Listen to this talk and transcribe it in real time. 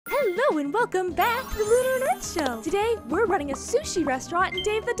Hello and welcome back to the Lunar Earth Show. Today, we're running a sushi restaurant in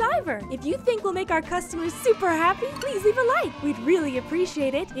Dave the Diver. If you think we'll make our customers super happy, please leave a like. We'd really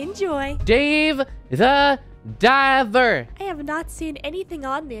appreciate it. Enjoy. Dave the Diver. I have not seen anything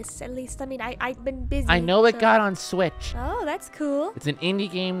on this. At least, I mean, I've been busy. I know it got on Switch. Oh, that's cool. It's an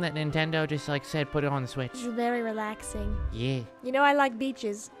indie game that Nintendo just said put it on the Switch. It's very relaxing. Yeah. You know I like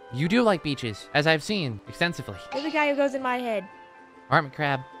beaches. You do like beaches, as I've seen extensively. You're the guy who goes in my head. Hermit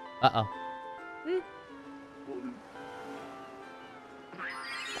crab. Uh-oh.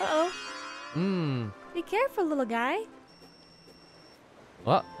 Uh-oh. Mmm. Be careful, little guy.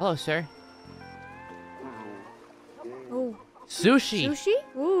 Well, hello, sir. Oh. Sushi.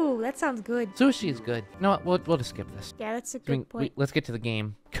 Sushi? Ooh, that sounds good. Sushi is good. You know what? We'll just skip this. Yeah, that's a good point. Let's get to the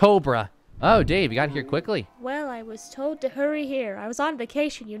game. Cobra. Oh, Dave, you got here quickly. Well, I was told to hurry here. I was on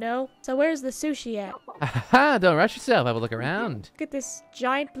vacation, you know. So where's the sushi at? Haha, don't rush yourself. Have a look around. Look at this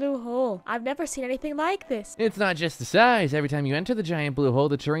giant blue hole. I've never seen anything like this. It's not just the size. Every time you enter the giant blue hole,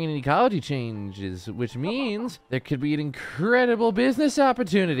 the terrain and ecology changes, which means there could be an incredible business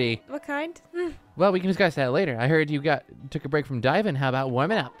opportunity. What kind? Well, we can discuss that later. I heard you took a break from diving. How about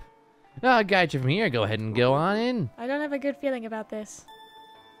warming up? I'll guide you from here. Go ahead and go on in. I don't have a good feeling about this.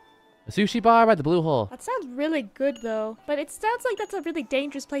 A sushi bar by the blue hole. That sounds really good, though. But it sounds like that's a really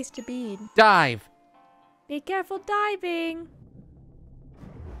dangerous place to be in. Dive. Be careful diving.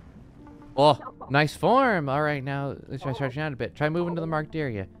 Oh, nice form. All right, now let's try stretching out a bit. Try moving to the marked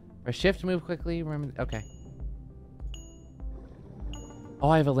area. Press shift to move quickly. Remember, okay. Oh,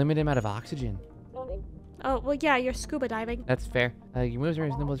 I have a limited amount of oxygen. Oh, well, yeah, you're scuba diving. That's fair. Your moves are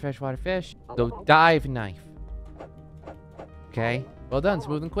as nimble as freshwater fish. So dive knife. Okay. Well done,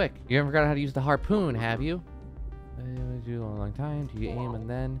 smooth and quick. You haven't forgot how to use the harpoon, have you? Do a long time. Do you aim and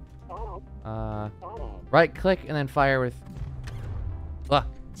then right click and then fire with. Look.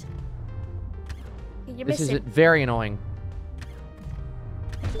 You're This missing. is very annoying.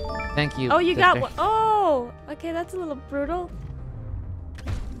 Thank you. Oh, you got sister. one. Oh, okay, that's a little brutal.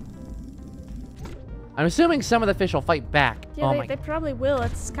 I'm assuming some of the fish will fight back. Yeah, Oh they probably will.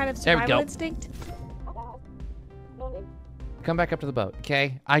 It's kind of There we survival go. instinct. Come back up to the boat,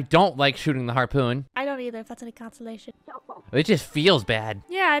 okay? I don't like shooting the harpoon. I don't either, if that's any consolation. It just feels bad.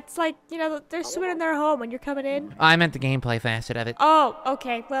 Yeah, it's like, you know, they're swimming in their home when you're coming in. I meant the gameplay facet of it. Oh,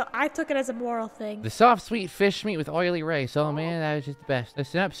 okay. Well, I took it as a moral thing. The soft, sweet fish meat with oily rice. Oh man, that was just the best.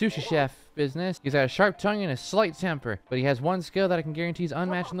 Listen up, sushi chef business. He's got a sharp tongue and a slight temper, but he has one skill that I can guarantee is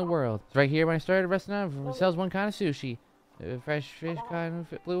unmatched in the world. It's right here when I started a restaurant. It sells one kind of sushi. Fresh fish caught in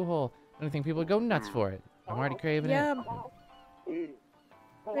a blue hole. I don't think people would go nuts for it. I'm already craving Yum.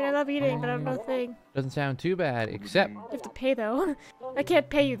 I mean, I love eating, but I don't know a thing. Doesn't sound too bad, except... You have to pay, though. I can't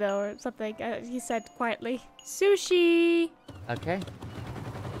pay you, though, or something, he said quietly. Sushi! Okay.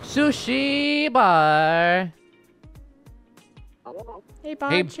 Sushi bar! Hey, Boncho.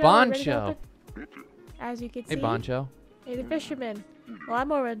 Hey, you ready to Boncho. open? As you can see. Hey, Boncho. Hey, the fisherman. Well, I'm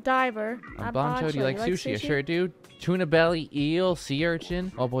more of a diver. I'm Boncho, do you like sushi? I sure do. Tuna belly, eel, sea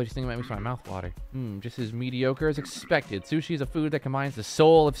urchin. Oh boy, just thinking about makes my mouth water. Just as mediocre as expected. Sushi is a food that combines the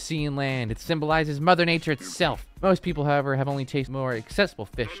soul of sea and land. It symbolizes Mother Nature itself. Most people, however, have only tasted more accessible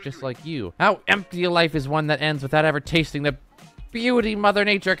fish, just like you. How empty a life is one that ends without ever tasting the beauty Mother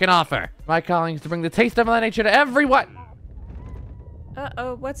Nature can offer. My calling is to bring the taste of Mother Nature to everyone.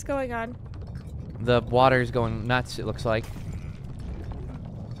 Uh-oh, what's going on? The water's going nuts, it looks like.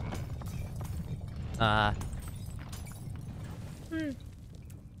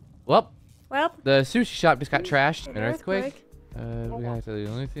 Well, the sushi shop just got trashed. An earthquake. We have to do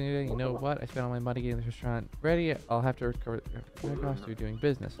the only thing. You know what? I spent all my money getting this restaurant ready. I'll have to recover the cost of doing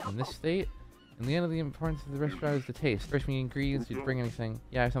business in this state. In the end of the importance of the restaurant is the taste. First, we need ingredients. You bring anything.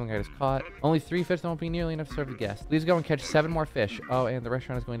 Yeah, something I just caught. Only 3 fish won't be nearly enough to serve the guests. Please go and catch 7 more fish. Oh, and the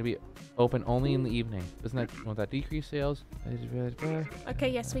restaurant is going to be open only in the evening. Won't that decrease sales? Okay,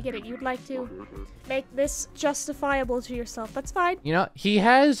 yes, we get it. You'd like to make this justifiable to yourself. That's fine. You know, he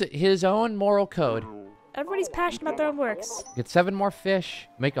has his own moral code. Everybody's passionate about their own works. Get 7 more fish.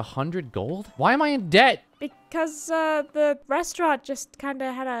 Make 100 gold? Why am I in debt? Because the restaurant just kind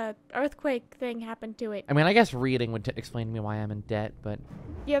of had a earthquake thing happen to it. I mean, I guess reading would explain to me why I'm in debt, but...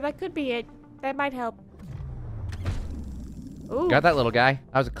 Yeah, that could be it. That might help. Ooh. Got that little guy.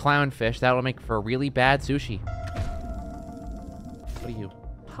 That was a clownfish. That'll make for a really bad sushi. What are you?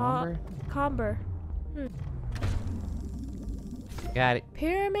 Comber. Got it.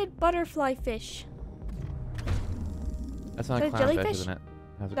 Pyramid butterfly fish. That's not a Is that clownfish, jellyfish? isn't it?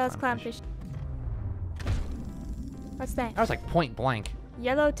 No, it's clownfish. What's that? That was like point blank.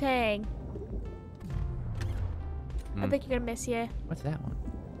 Yellow tang. I think you're gonna miss you. What's that one?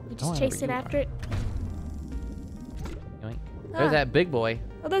 You just chasing after it? Yoink. There's that big boy.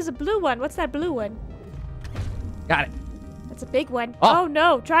 Oh, there's a blue one. What's that blue one? Got it. That's a big one. Oh. Oh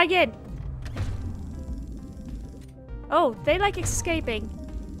no, try again. Oh, they like escaping.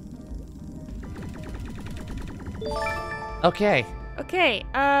 Okay. Okay,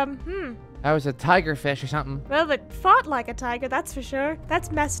 That was a tiger fish or something. well, it fought like a tiger, that's for sure.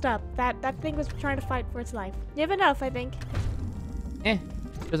 That's messed up. That thing was trying to fight for its life. You have enough, I think.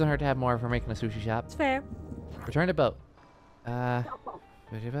 Doesn't hurt to have more if we're making a sushi shop. It's fair. Return to boat. What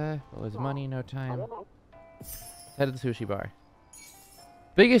was money? No time. Head to the sushi bar.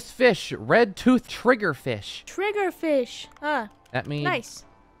 Biggest fish, red tooth triggerfish. Triggerfish. Huh. That means Nice.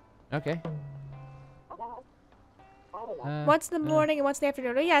 Okay. Once in the morning and once in the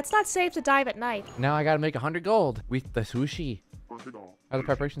afternoon. Oh, yeah, it's not safe to dive at night. Now I gotta make 100 gold with the sushi. How the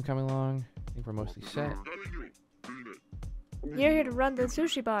preparations coming along? I think we're mostly set. You're here to run the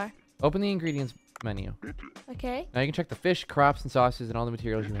sushi bar. Open the ingredients menu. Okay. Now you can check the fish, crops, and sauces, and all the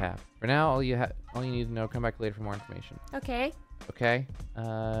materials you have. For now, all you need to know. Come back later for more information. Okay. Okay.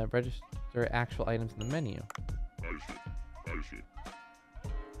 Register actual items in the menu.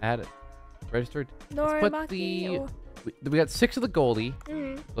 Add it. Registered. Let's put the. We got 6 of the Goldie.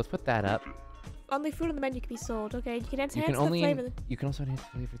 Let's put that up. Only food on the menu can be sold. Okay, you can enhance You can the only flavor. you can also enhance the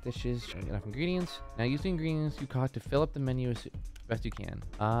flavor dishes. Get enough ingredients. Now use the ingredients you caught to fill up the menu as best you can.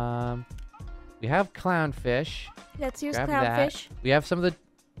 We have clownfish. Let's use Grab clownfish. that. We have some of the.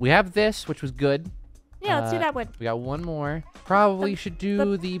 We have this, which was good. Yeah, let's do that one. We got one more. Probably should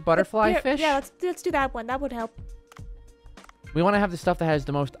do the butterfly fish. Yeah, let's do that one. That would help. We want to have the stuff that has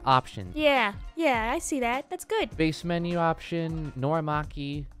the most options. Yeah, I see that. That's good. Base menu option,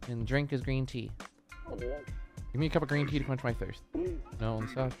 norimaki, and drink is green tea. Give me a cup of green tea to quench my thirst. No, only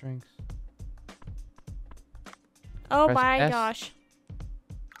soft drinks. Oh Press my S. gosh.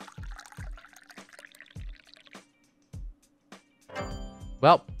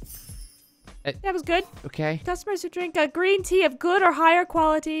 Well. That was good. Okay. Customers who drink a green tea of good or higher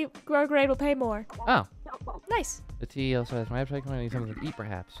quality grow grade will pay more. Oh. Nice. The tea also has my appetite. I need something to eat,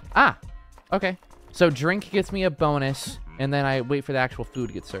 perhaps. Ah. Okay. So drink gets me a bonus, and then I wait for the actual food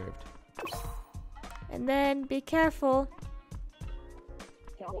to get served. And then be careful.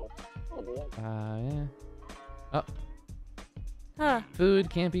 Yeah. Oh. Huh. Food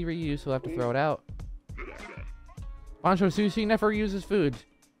can't be reused, so we'll have to throw it out. Bancho Sushi never uses food.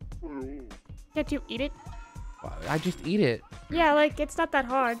 Can't you eat it? I just eat it. Yeah, like, it's not that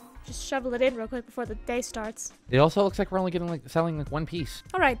hard. Just shovel it in real quick before the day starts. It also looks like we're only getting selling one piece.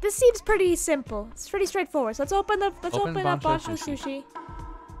 All right, this seems pretty simple. It's pretty straightforward. So let's open up Bancho Sushi.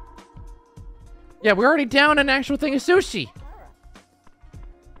 Yeah, we're already down an actual thing of sushi.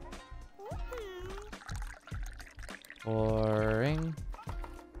 Boring.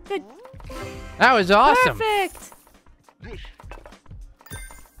 Good. That was awesome. Perfect.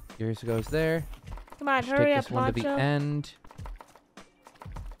 Yours goes there. Come on, Just hurry take up, this one to the Bancho. end.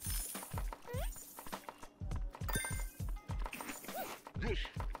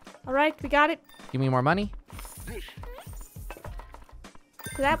 All right, we got it. Give me more money.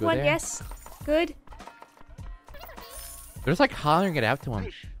 To that Go one, there. yes. Good. They're just like hollering it out to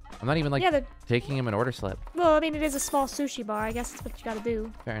him. I'm not even like Yeah, taking him an order slip. well, I mean, it is a small sushi bar. I guess that's what you gotta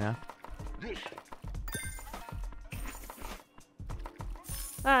do. Fair enough.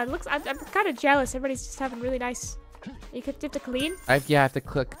 Looks. I'm kind of jealous. Everybody's just having really nice. You have to clean. I have to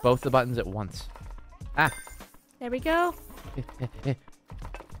click both the buttons at once. Ah. There we go.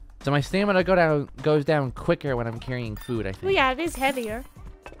 So my stamina goes down quicker when I'm carrying food, I think. Well, yeah, it is heavier.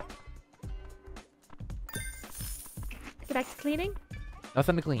 Get back to cleaning.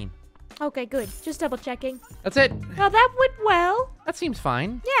 Nothing to clean. Okay, good. Just double checking. That's it. Oh, that went well. That seems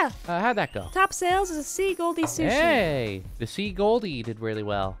fine. Yeah. How'd that go? Top sales is a Sea Goldie sushi. Hey, the Sea Goldie did really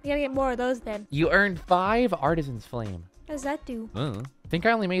well. You gotta get more of those then. You earned 5 Artisan's Flame. What does that do? I think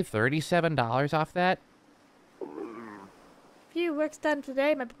I only made $37 off that. Phew, work's done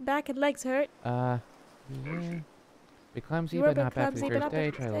today. My back and legs hurt. Yeah. Be clumsy, You were but not bad for clumsy, the but not first day.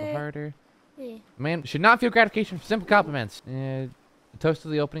 bad for Try a the little day. harder. Yeah. Man should not feel gratification for simple compliments. Toast to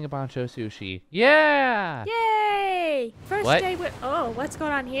the opening of Bancho Sushi. Yeah! Yay! First What? day with. Oh, what's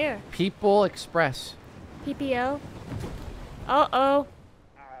going on here? People Express. PPO. Uh-oh.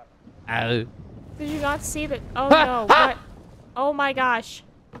 Ow. Did you not see that? Oh no, what? Oh my gosh.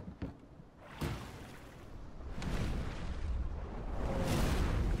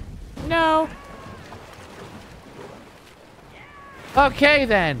 No. Okay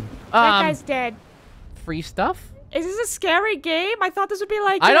then. That guy's dead. Free stuff? Is this a scary game? I thought this would be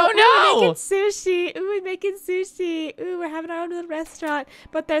like, I don't know. We're making sushi. Ooh, we're making sushi. Ooh, we're having our own little restaurant.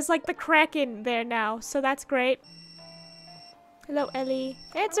 But there's like the Kraken there now, so that's great. Hello, Ellie.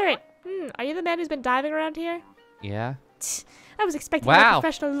 Answer it. Are you the man who's been diving around here? Yeah. I was expecting a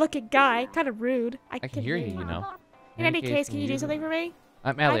professional-looking guy. Kind of rude. I can hear you, you know. In any case, can you do something for me?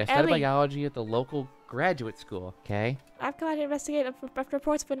 I'm Ellie. I studied biology at the local graduate school. Okay. I've come out here to investigate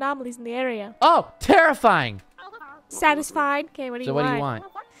reports of anomalies in the area. Oh, terrifying! Satisfied? Okay, what do you want? So what do you want?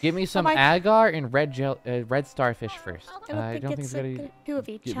 Give me some agar and red starfish first. I don't think it's good. 2 of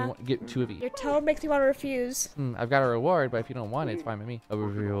each, huh? Get 2 of each. Your tone makes me want to refuse. I've got a reward, but if you don't want it, it's fine with me. A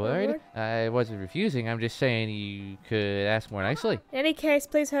reward? I wasn't refusing. I'm just saying you could ask more nicely. In any case,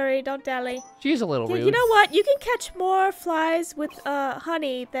 please hurry. Don't dally. She's a little rude. You know what? You can catch more flies with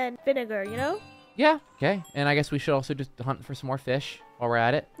honey than vinegar, you know? Yeah, okay. And I guess we should also just hunt for some more fish while we're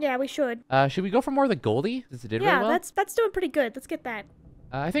at it. Yeah, we should. Should we go for more of the Goldie? Since it did really well? Yeah, that's doing pretty good. Let's get that.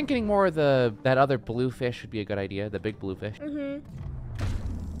 I think getting more of that other blue fish would be a good idea. The big blue fish.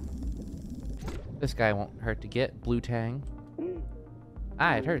 This guy won't hurt to get. Blue tang.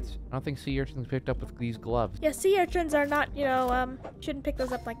 Ah, it hurts. I don't think sea urchins picked up with these gloves. Yeah, sea urchins are not, you know, shouldn't pick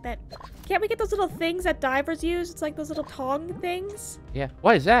those up like that. Can't we get those little things that divers use? It's like those little tong things. Yeah.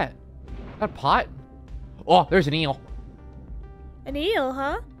 What is that? Is that a pot? Oh, there's an eel. An eel,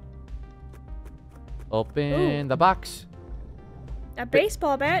 huh? Open the box. A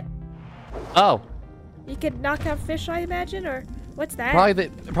baseball bat. Oh. You could knock out fish, I imagine, or what's that?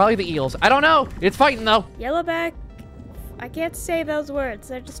 Probably the eels. I don't know. It's fighting though. Yellowback. I can't say those words.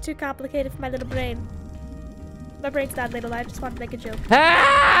 They're just too complicated for my little brain. My brain's not little. I just want to make a joke.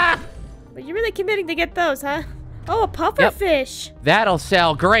 Ah! But you're really committing to get those, huh? Oh, a puffer fish. That'll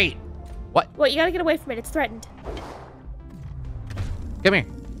sell great. What? What? You gotta get away from it. It's threatened. Come here.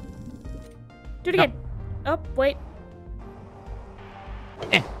 Do it again. Oh, wait.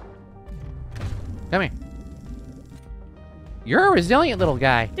 Come here. You're a resilient little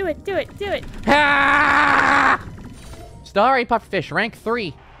guy. Do it, do it, do it. Ah! Starry pufferfish, rank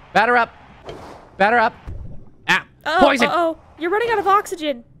 3. Batter up. Batter up. Ah, poison. Uh-oh. You're running out of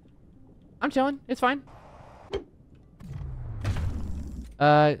oxygen. I'm chilling. It's fine.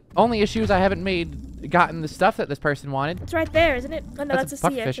 Only issues I haven't gotten the stuff that this person wanted. It's right there, isn't it? Oh, no, that's a sea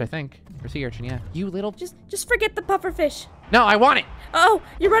urchin. Pufferfish, I think. Or sea urchin, yeah. You little... Just forget the pufferfish. No, I want it. Oh,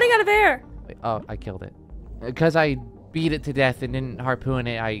 you're running out of air. Wait, oh, I killed it. Because I beat it to death and didn't harpoon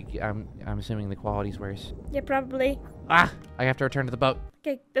it, I'm assuming the quality's worse. Yeah, probably. Ah, I have to return to the boat.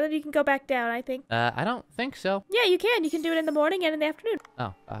 Okay, then you can go back down, I think. I don't think so. Yeah, you can. You can do it in the morning and in the afternoon.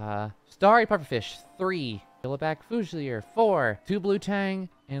 Oh, Starry pufferfish, 3. Yellowback Fusilier, 4. 2 blue tang,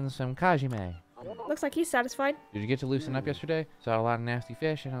 and some kajime. Looks like he's satisfied. Did you get to loosen up yesterday? Saw a lot of nasty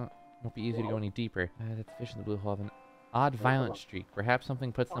fish. Won't be easy to go any deeper. That fish in the blue hole have an odd violent streak. Perhaps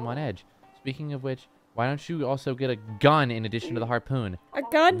something puts them on edge. Speaking of which, why don't you also get a gun in addition to the harpoon? A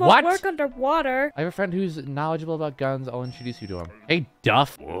gun won't work underwater. I have a friend who's knowledgeable about guns. I'll introduce you to him. Hey,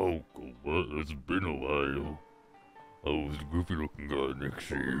 Duff. Whoa, it's been a while. I was a goofy looking guy next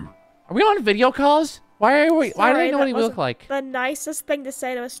to you. Are we on video calls? Why do I know what he look like? The nicest thing to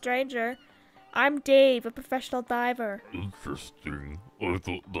say to a stranger. I'm Dave, a professional diver. Interesting. I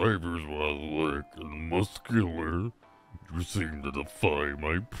thought divers were athletic and muscular. You seem to defy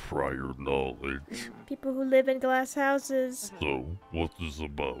my prior knowledge. People who live in glass houses. So, what's this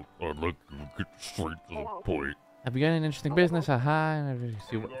about? I'd like to get straight to the point. I've begun an interesting business, and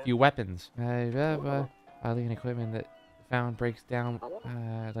a few weapons. Oddly, an equipment that found breaks down.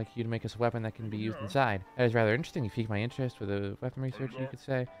 I'd like you to make us a weapon that can be used inside. That is rather interesting. You piqued my interest with a weapon research, you could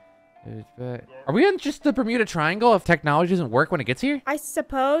say. Are we in just the Bermuda Triangle if technology doesn't work when it gets here? I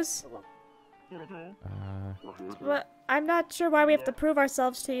suppose. But I'm not sure why we have to prove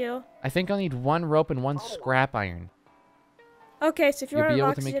ourselves to you. I think I'll need 1 rope and 1 scrap iron. Okay, so if you're You'll be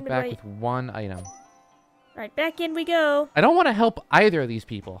able to make it back with 1 item. Right, back in we go. I don't want to help either of these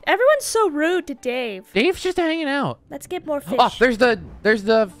people. Everyone's so rude to Dave. Dave's just hanging out. Let's get more fish. Oh, there's the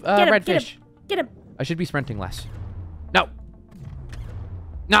red fish. Get him. I should be sprinting less. No.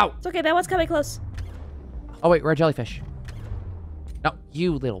 No. It's okay. That one's coming close. Oh wait, red jellyfish. No,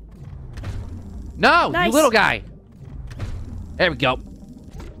 you little. No, nice. You little guy. There we go.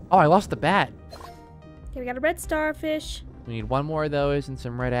 Oh, I lost the bat. Okay, we got a red starfish. We need 1 more of those and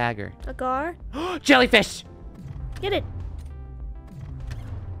some red agar. Agar. Jellyfish. Get it.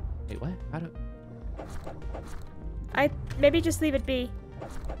 Wait, what? How do? Maybe just leave it be.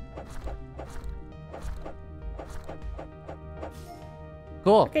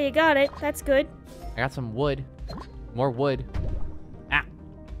 Cool. Okay, you got it. That's good. I got some wood. More wood. Ah.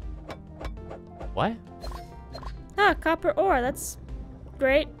 What? Huh, copper ore. That's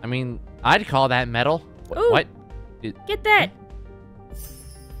great. I mean, I'd call that metal. Ooh. What? Get that.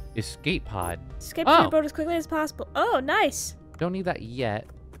 Escape pod. Escape to your boat as quickly as possible. Oh, nice. Don't need that yet.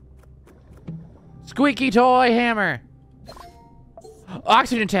 Squeaky toy hammer.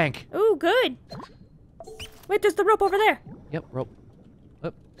 Oxygen tank. Ooh, good. Wait, there's the rope over there. Yep, rope.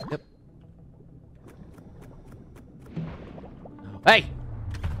 Yep. Hey!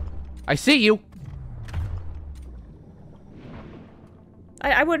 I see you.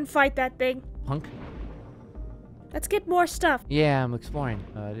 I wouldn't fight that thing. Punk. Let's get more stuff. Yeah, I'm exploring.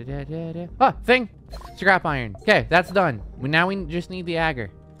 Thing! Scrap iron. Okay, that's done. Now we just need the agar.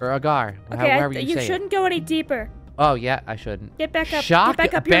 Or agar. Okay, however you say shouldn't go any deeper. Oh, yeah, I shouldn't. Get back up. Shock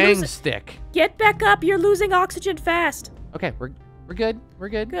Get back up. bang stick. Get back up. You're losing oxygen fast. Okay, we're good. We're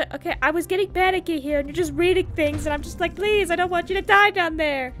good. Good. Okay, I was getting panicky here, and you're just reading things, and I'm just like, please, I don't want you to die down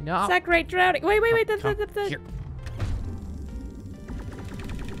there. No. It's not great drowning. Wait. Here.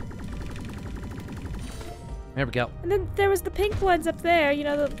 There we go. And then there was the pink ones up there, you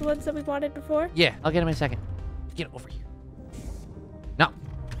know, the ones that we wanted before. Yeah, I'll get him in a second. Get over here. No.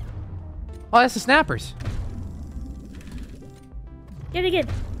 Oh, that's the snappers. Get it again.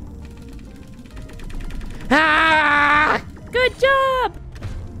 Ah! Good job.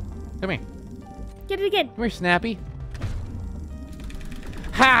 Come here. Get it again. Come here, Snappy.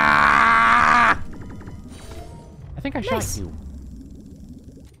 Ha! I think I Nice. shot you.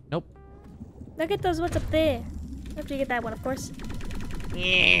 Nope. Now get those ones up there. After you get that one, of course.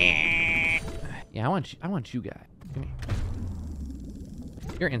 Yeah, I want you guys. Come here.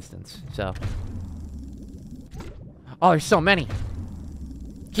 You're instance, so. Oh, there's so many.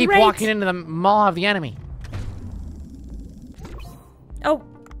 Keep Great. walking into the maw of the enemy. Oh.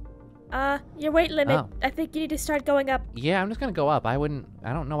 Your weight limit. Oh. I think you need to start going up. Yeah, I'm just gonna go up. I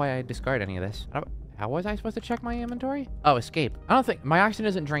don't know why I'd discard any of this. How was I supposed to check my inventory? Oh, escape. I don't think, my oxygen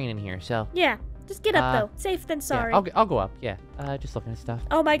isn't draining here, so. Yeah. Just get up, though. Safe than sorry. Yeah, I'll go up, yeah. Just looking at stuff.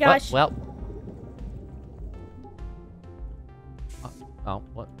 Oh my gosh. Well. Oh,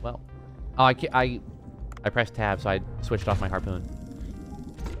 I pressed tab, so I switched off my harpoon.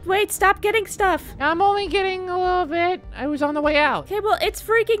 Wait, stop getting stuff. I'm only getting a little bit. I was on the way out. Okay, well, it's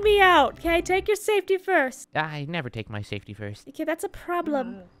freaking me out. Okay, take your safety first. I never take my safety first. Okay, that's a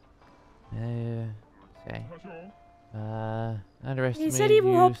problem. Okay. Underestimated. He said he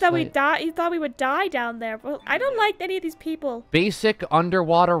hoped that we die. He thought we would die down there. Well, I don't like any of these people. Basic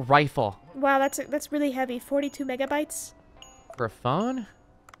underwater rifle. Wow, that's really heavy. 42 megabytes. For a phone?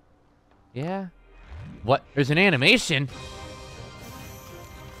 Yeah. What? There's an animation?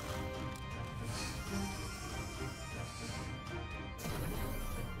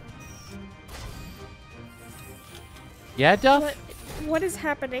 Yeah, Duff? What is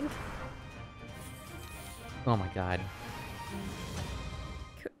happening? Oh my god.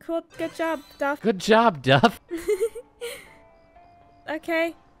 Cool. Good job, Duff. Good job, Duff.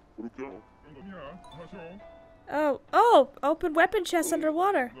 Okay. Oh, open weapon chests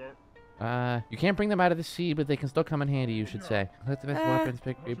underwater. You can't bring them out of the sea, but they can still come in handy, you should say. Let the best weapons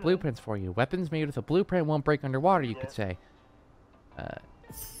pick blueprints for you. Weapons made with a blueprint won't break underwater, you could say.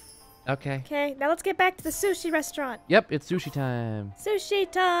 Okay. Okay, now let's get back to the sushi restaurant. Yep, it's sushi time. Sushi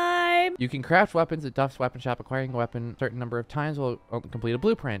time! You can craft weapons at Duff's weapon shop. Acquiring a weapon a certain number of times will complete a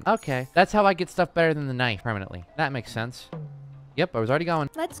blueprint. Okay, that's how I get stuff better than the knife permanently. That makes sense. Yep, I was already going.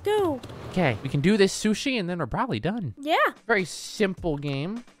 Let's go. Okay, we can do this sushi and then we're probably done. Yeah. Very simple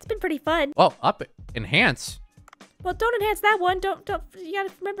game. It's been pretty fun. Oh, up it. Enhance. Well, don't enhance that one. Don't. You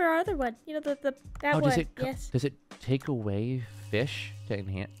gotta remember our other one. You know that one. Yes. Does it take away fish to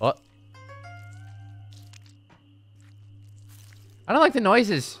enhance? Oh. I don't like the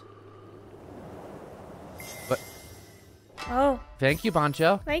noises. But. Oh. Thank you,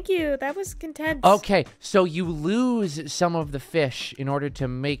 Bancho. Thank you. That was intense. Okay, so you lose some of the fish in order to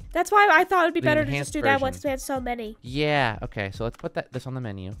make. That's why I thought it would be better to enhanced just do that version. once we had so many. Yeah. Okay, so let's put this on the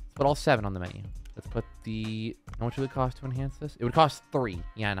menu. Let's put all 7 on the menu. Let's put the. How much would it cost to enhance this? It would cost 3.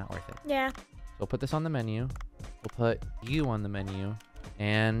 Yeah, not worth it. Yeah. So we'll put this on the menu. We'll put you on the menu,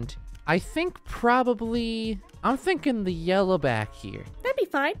 and I think probably I'm thinking the yellowback here. That'd be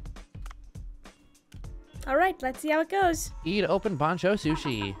fine. All right, let's see how it goes. Eat open Bancho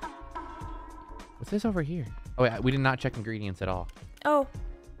sushi. What's this over here? Oh, wait, we did not check ingredients at all. Oh.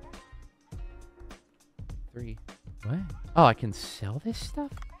 3. What? Oh, I can sell this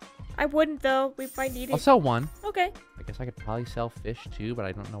stuff? I wouldn't though. We might need it. I'll sell 1. Okay. I guess I could probably sell fish too, but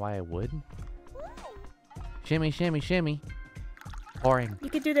I don't know why I would. Shimmy, shimmy, shimmy. Boring. You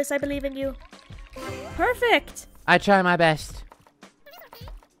can do this. I believe in you. Perfect. I try my best.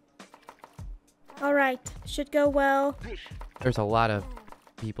 All right, should go well. There's a lot of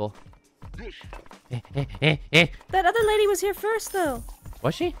people. That other lady was here first, though.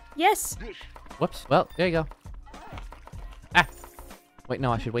 Was she? Yes. Whoops. Well, there you go. Ah. Wait,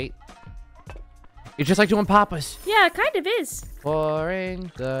 no, I should wait. It's just like doing papas. Yeah, it kind of is.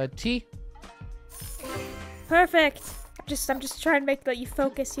 Pouring the tea. Perfect. I'm just trying to make you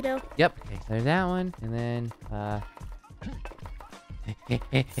focus, you know. Yep. Okay, there's that one, and then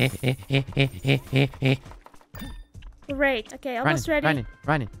Great. Okay, almost ready.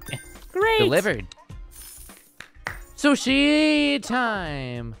 Running. Great. Delivered. Sushi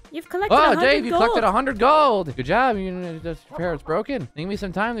time. You've collected Oh, 100 Dave, you gold. collected 100 gold. Good job. This repair is broken. Give me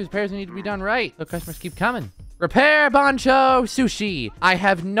some time. These repairs need to be done right. So customers keep coming. Repair Bancho Sushi. I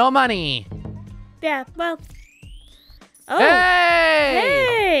have no money. Yeah, well. Oh.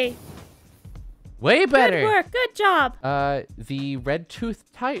 Hey! Hey! Way better. Good work. Good job. The red-toothed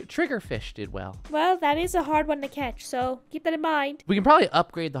triggerfish did well. Well, that is a hard one to catch, so keep that in mind. We can probably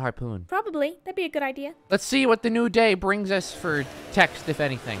upgrade the harpoon. Probably. That'd be a good idea. Let's see what the new day brings us for text, if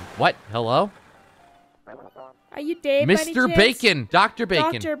anything. What? Hello? Are you Dave by any Mr. chance? Bacon. Dr.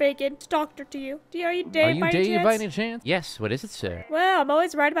 Bacon. Dr. Bacon. It's doctor to you. Are you Are Dave you by any Dave chance? by any chance? Yes. What is it, sir? Well, I'm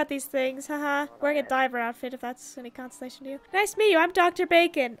always right about these things, haha. Wearing a diver outfit, if that's any consolation to you. Nice to meet you. I'm Dr.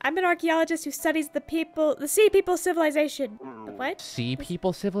 Bacon. I'm an archaeologist who studies the sea people civilization. The what? Sea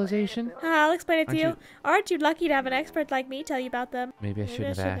people civilization? I'll explain it to Aren't you. you- Aren't you lucky to have an expert like me tell you about them? Maybe I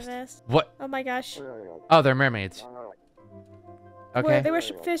shouldn't have asked. What? What? Oh my gosh. Oh, they're mermaids. Okay. They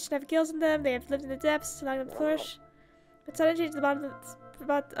worship fish and have gills in them. They have lived in the depths, allowing them to flourish. But suddenly to the bottom of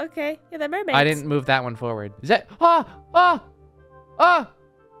the... Okay. Yeah, they're mermaids. I didn't move that one forward. Is that... Well,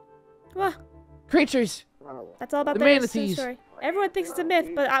 Creatures! that's all about The the manatees. story. Everyone thinks it's a myth,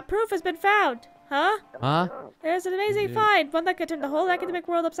 but proof has been found. Huh? Huh? There's an amazing find. One that could turn the whole academic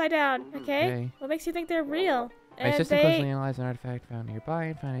world upside down. Okay? Okay. What makes you think they're real? My system closely analyzed an artifact found nearby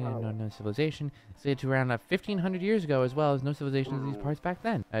and found an unknown civilization. It's dated to around 1,500 years ago, as well as no civilization in these parts back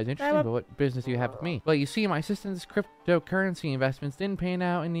then. That is interesting, but what business do you have with me? Well, you see, my system's cryptocurrency investments didn't pan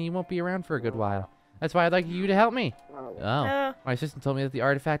out, and he won't be around for a good while. That's why I'd like you to help me. Oh. My assistant told me that the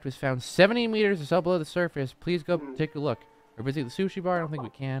artifact was found 70 meters or so below the surface. Please go take a look. We're busy at the sushi bar. I don't think we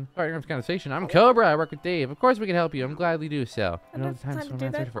can. Sorry, I'm conversation. I'm Cobra. I work with Dave. Of course we can help you. I'm gladly do so. I You know, don't the have time time to to swim do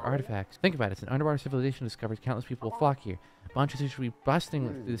around that. searching for artifacts. Think about it. It's an underwater civilization discovered. Countless people will flock here. A bunch of sushi will be busting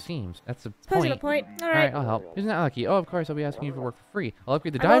through the seams. That's the Suppose you have point. a point. All All right, right. I'll help. Isn't that lucky? Oh, of course, I'll be asking you for work for free. I'll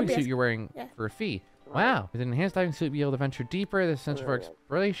upgrade the I won't diving be suit asking- you're wearing yeah. for a fee. Wow. With an enhanced diving suit, you'll be able to venture deeper. There's essential for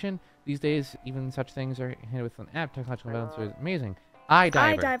exploration. These days, even such things are handled with an app. Technological developments are amazing.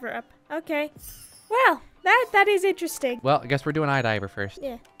 iDiver. iDiver up. Okay. Well, that is interesting. Well, I guess we're doing iDiver first.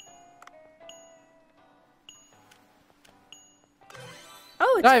 Yeah.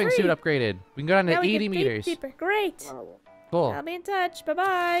 Oh, it's Diving free. suit upgraded. We can go down to Now we 80 can meters. Deeper. Great. Cool. I'll be in touch.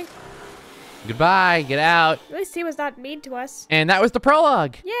 Bye-bye. Goodbye. Get out. At least he was not mean to us. And that was the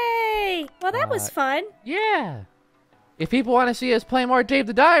prologue. Yay! Well, that was fun. Yeah. If people want to see us play more Dave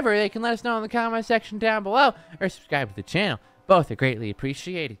the Diver, they can let us know in the comment section down below or subscribe to the channel. Both are greatly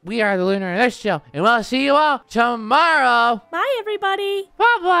appreciated. We are the Lunar and this show, and we'll see you all tomorrow. Bye, everybody.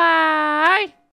 Bye-bye.